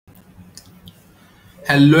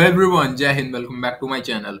Hello everyone, Jai Hind, welcome back to my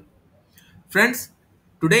channel. Friends,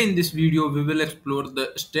 today in this video we will explore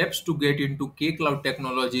the steps to get into KCloud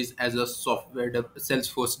Technologies as a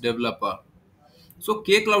Salesforce developer. So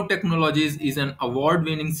KCloud Technologies is an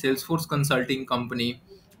award-winning Salesforce consulting company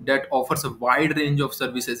that offers a wide range of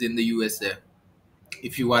services in the USA.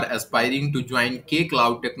 If you are aspiring to join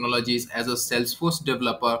KCloud Technologies as a Salesforce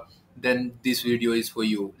developer, then this video is for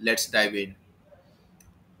you. Let's dive in.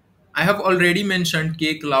 I have already mentioned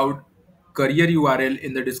KCloud career URL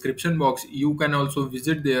in the description box. You can also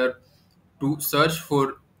visit there to search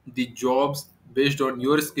for the jobs based on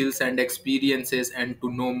your skills and experiences and to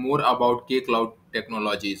know more about KCloud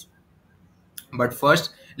technologies. But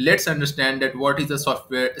first, let's understand that what is a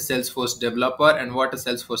software Salesforce developer and what a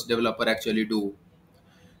Salesforce developer actually do.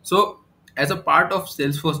 So, as a part of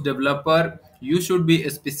Salesforce developer, you should be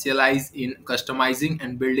specialized in customizing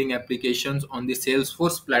and building applications on the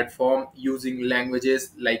Salesforce platform using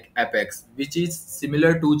languages like Apex, which is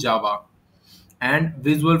similar to Java, and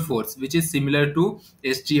Visual Force, which is similar to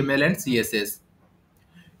HTML and CSS.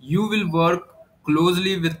 You will work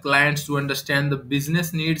closely with clients to understand the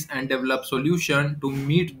business needs and develop solutions to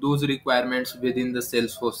meet those requirements within the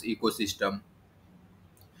Salesforce ecosystem.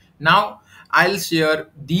 Now, I'll share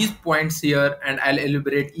these points here and I'll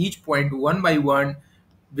elaborate each point one by one,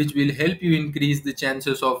 which will help you increase the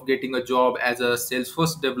chances of getting a job as a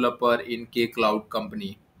Salesforce developer in KCloud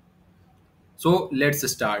company. So let's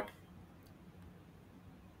start.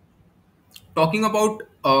 Talking about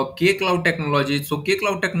KCloud Technologies. So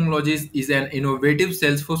KCloud Technologies is an innovative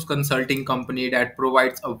Salesforce consulting company that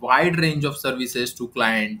provides a wide range of services to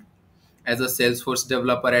clients. As a Salesforce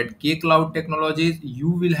developer at KCloud Technologies,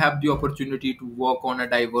 you will have the opportunity to work on a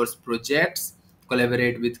diverse projects,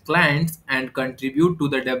 collaborate with clients, and contribute to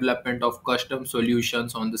the development of custom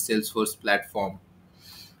solutions on the Salesforce platform.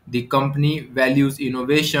 The company values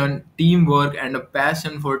innovation, teamwork, and a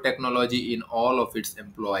passion for technology in all of its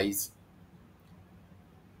employees.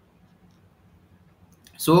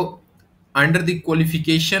 So under the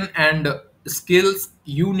qualification and skills,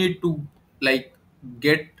 you need to like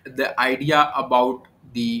get the idea about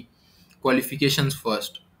the qualifications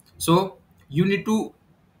first. So you need to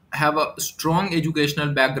have a strong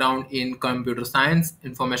educational background in computer science,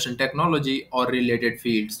 information technology, or related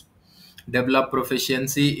fields. Develop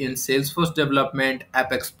proficiency in Salesforce development,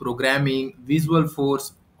 Apex programming, Visual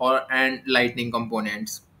Force, or and Lightning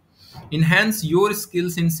components. Enhance your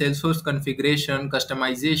skills in Salesforce configuration,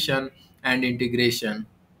 customization, and integration.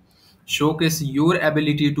 Showcase your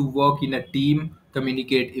ability to work in a team,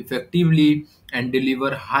 communicate effectively, and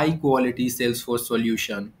deliver high quality Salesforce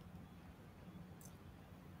solution.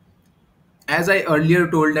 As I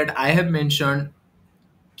earlier told that I have mentioned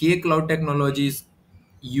KCloud Technologies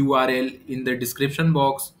URL in the description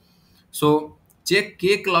box. So check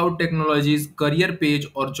KCloud Technologies career page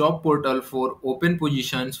or job portal for open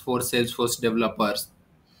positions for Salesforce developers.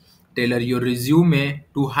 Tailor your resume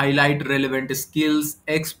to highlight relevant skills,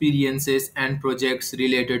 experiences, and projects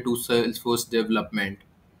related to Salesforce development.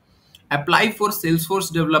 Apply for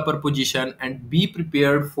Salesforce developer position and be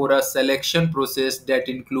prepared for a selection process that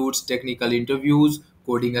includes technical interviews,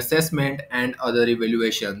 coding assessment, and other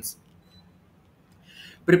evaluations.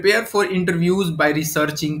 Prepare for interviews by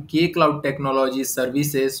researching K-Cloud technology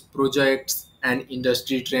services, projects, and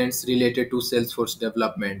industry trends related to Salesforce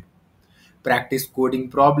development. Practice coding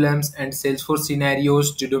problems and Salesforce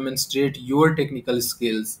scenarios to demonstrate your technical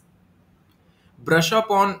skills. Brush up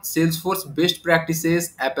on Salesforce best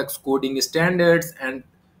practices, Apex coding standards, and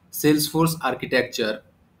Salesforce architecture.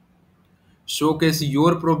 Showcase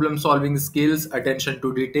your problem solving skills, attention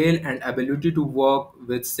to detail, and ability to work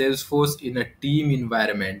with Salesforce in a team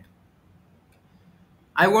environment.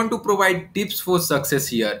 I want to provide tips for success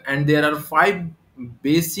here, and there are five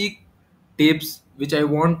basic tips which I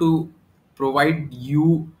want to provide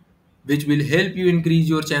you, which will help you increase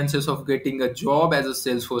your chances of getting a job as a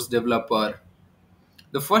Salesforce developer.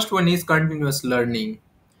 The first one is continuous learning.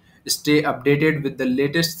 Stay updated with the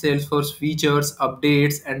latest Salesforce features,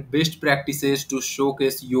 updates, and best practices to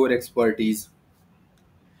showcase your expertise.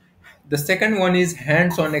 The second one is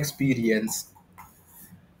hands on experience.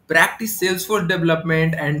 Practice Salesforce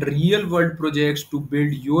development and real world projects to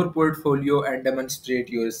build your portfolio and demonstrate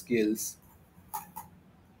your skills.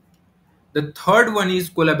 The third one is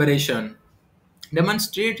collaboration.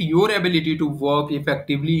 Demonstrate your ability to work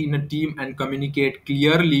effectively in a team and communicate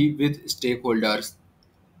clearly with stakeholders.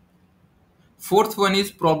 Fourth one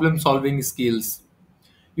is problem solving skills.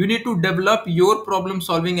 You need to develop your problem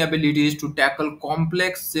solving abilities to tackle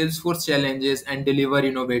complex Salesforce challenges and deliver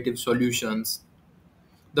innovative solutions.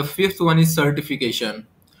 The fifth one is certification.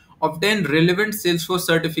 Obtain relevant Salesforce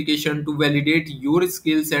certification to validate your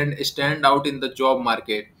skills and stand out in the job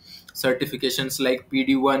market. Certifications like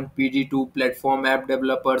PD1, PD2, Platform App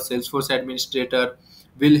Developer, Salesforce Administrator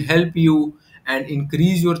will help you and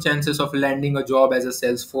increase your chances of landing a job as a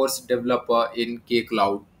Salesforce developer in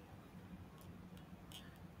KCloud.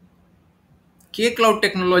 KCloud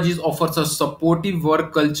Technologies offers a supportive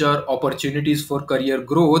work culture, opportunities for career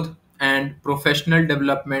growth, and professional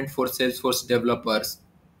development for Salesforce developers.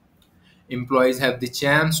 Employees have the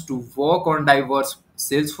chance to work on diverse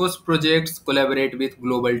Salesforce projects, collaborate with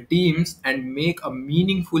global teams, and make a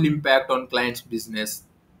meaningful impact on clients' business.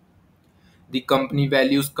 The company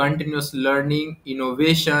values continuous learning,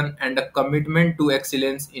 innovation, and a commitment to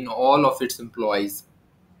excellence in all of its employees.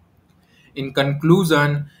 In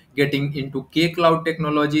conclusion, getting into KCloud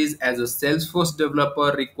technologies as a Salesforce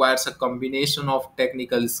developer requires a combination of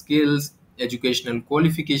technical skills, educational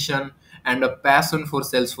qualification, and a passion for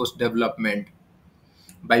Salesforce development.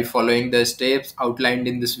 By following the steps outlined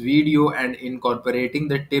in this video and incorporating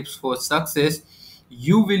the tips for success,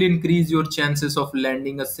 you will increase your chances of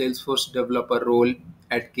landing a Salesforce developer role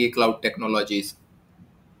at KCloud Technologies.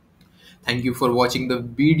 Thank you for watching the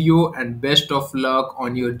video and best of luck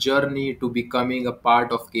on your journey to becoming a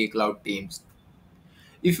part of KCloud teams.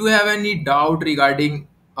 If you have any doubt regarding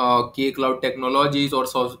KCloud technologies or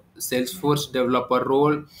Salesforce developer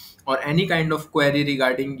role or any kind of query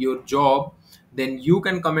regarding your job, then you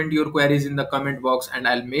can comment your queries in the comment box and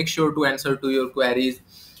I'll make sure to answer to your queries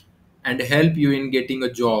and help you in getting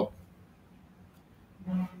a job.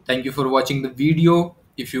 Thank you for watching the video.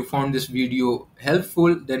 If you found this video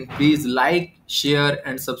helpful, then please like, share,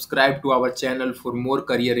 and subscribe to our channel for more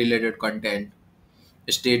career related content.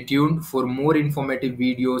 Stay tuned for more informative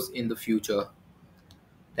videos in the future.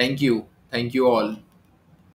 Thank you. Thank you all.